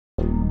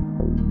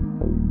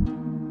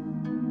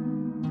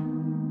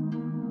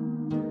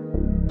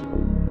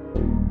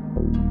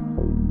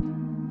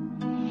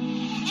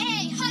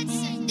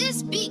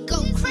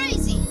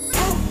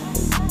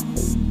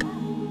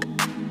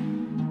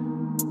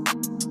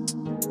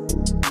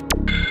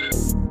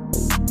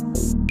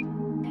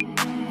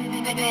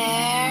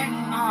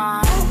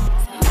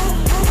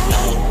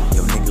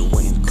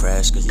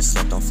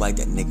on flight,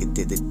 that nigga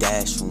did the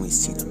dash when we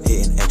seen him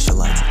hitting extra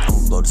lights.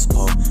 I'ma blow this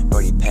pole,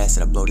 Birdie pass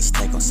it, I blow this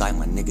tank on sight.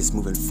 My niggas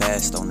moving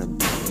fast on the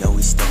beat, you know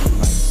we stepping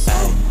right.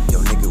 Ayy, yo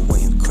nigga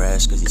went and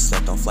crashed cause he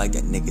slept on flight,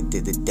 that nigga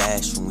did the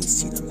dash when we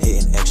seen him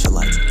hitting extra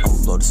lights. I'ma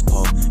blow this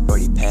pole,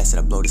 Birdie pass it,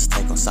 I blow this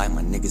tank on sight.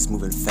 My niggas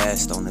moving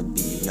fast on the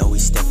beat, you know we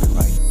stepping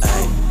right.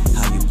 Ayy,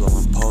 how you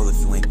blowing pole if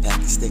you ain't pack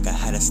a stick? I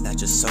had to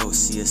snatch a soul,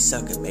 see a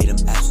sucker, made him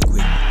absolute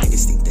quick.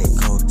 Niggas think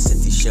they cold,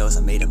 sent these shells,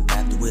 I made him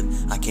tap the whip.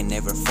 I can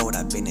never fold,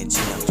 I been a G,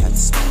 I'm Captain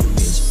Smack a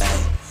bitch.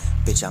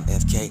 Ayy, bitch I'm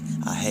FK,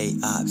 I hate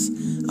ops.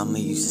 I'ma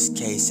use this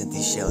case, sent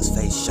these shells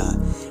face shot.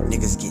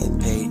 Niggas getting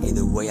paid,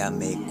 either way I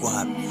make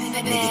guap.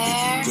 Nigga think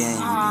you gang,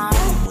 you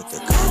be working with the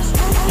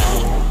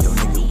cops. Yo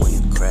nigga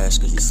went and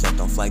crashed cause he slept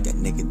on flight, that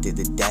nigga did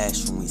the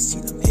dash when we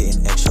seen him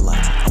hitting extra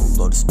lights. I'ma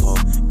blow this pole,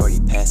 Birdie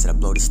pass it, I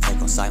blow this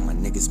tank on sight. My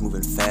niggas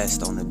moving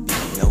fast on the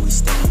beat, you know we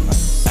stepping right.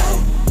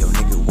 Ayy, yo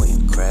nigga went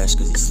and crashed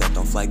cause he slept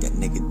on flight, that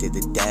nigga did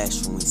the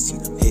dash when we seen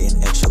him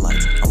hitting extra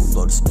lights. I'ma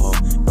blow this pole,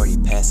 Birdie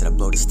pass it, I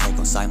blow this tank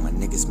on sight. My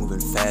niggas moving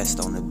fast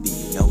on the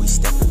beat, you know we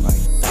stepping right.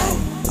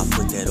 Ayy, I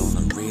put that on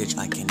the ridge,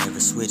 I can't never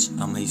switch.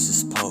 I'ma use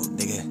this pole,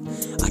 nigga,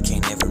 I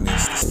can't never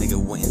miss. This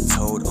nigga went and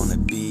told on the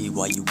B,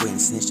 why you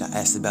wouldn't snitch? I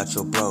asked about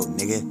your bro,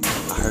 nigga,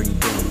 I heard he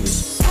been a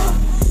bitch.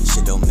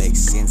 Shit don't make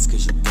sense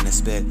cause you been a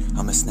sped.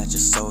 I'ma snatch your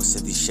soul,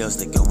 set these shells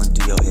that going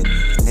through your head.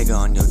 Nigga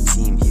on your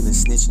team, he been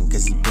snitching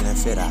cause he been a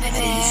fed. I had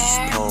to use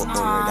this pole,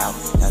 order it out,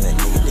 now that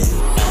nigga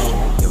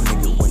dead. Yo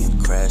nigga went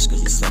and crashed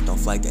cause he slept on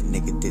flight, that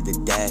nigga did the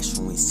dash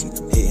when we seen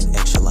him hitting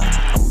extra lights.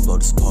 I'ma blow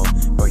this pole,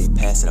 Birdie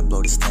pass it, I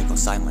blow this tank on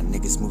sight. My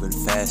niggas moving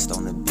fast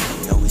on the beat,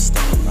 you know we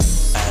stepping right.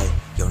 Ayy,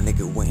 yo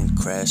nigga went and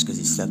crashed cause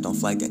he slept on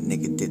flight, that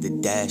nigga did the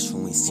dash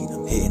when we seen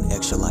him hitting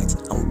extra lights.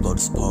 I'ma blow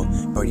this pole,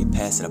 Birdie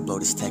pass it, I blow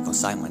this tank on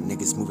sight. My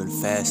niggas moving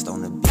fast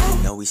on the beat,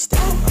 you know we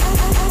stepping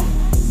right.